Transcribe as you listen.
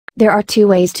There are two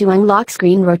ways to unlock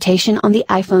screen rotation on the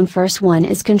iPhone. First one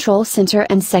is Control Center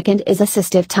and second is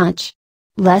Assistive Touch.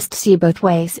 Let's see both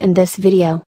ways in this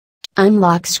video.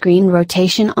 Unlock screen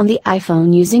rotation on the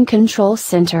iPhone using Control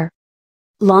Center.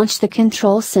 Launch the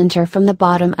Control Center from the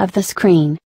bottom of the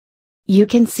screen. You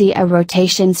can see a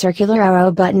rotation circular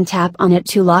arrow button. Tap on it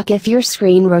to lock if your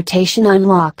screen rotation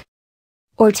unlock.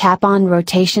 Or tap on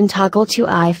rotation toggle to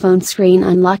iPhone screen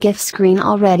unlock if screen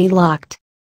already locked.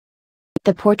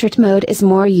 The portrait mode is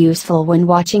more useful when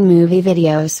watching movie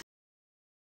videos.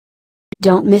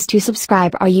 Don't miss to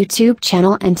subscribe our YouTube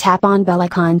channel and tap on bell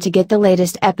icon to get the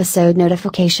latest episode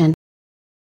notification.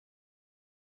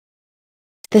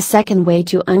 The second way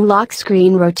to unlock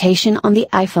screen rotation on the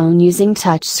iPhone using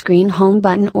touch screen home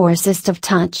button or assistive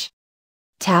touch.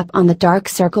 Tap on the dark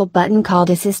circle button called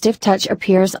Assistive Touch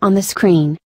appears on the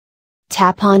screen.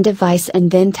 Tap on Device and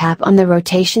then tap on the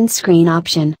rotation screen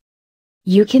option.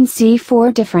 You can see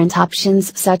 4 different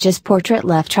options such as portrait,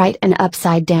 left, right and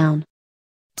upside down.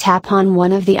 Tap on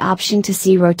one of the option to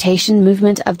see rotation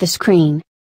movement of the screen.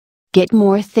 Get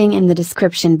more thing in the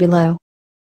description below.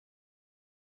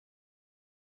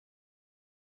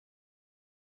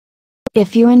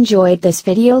 If you enjoyed this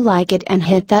video, like it and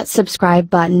hit that subscribe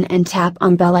button and tap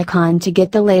on bell icon to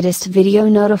get the latest video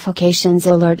notifications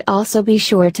alert. Also be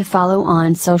sure to follow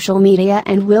on social media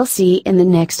and we'll see in the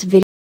next video.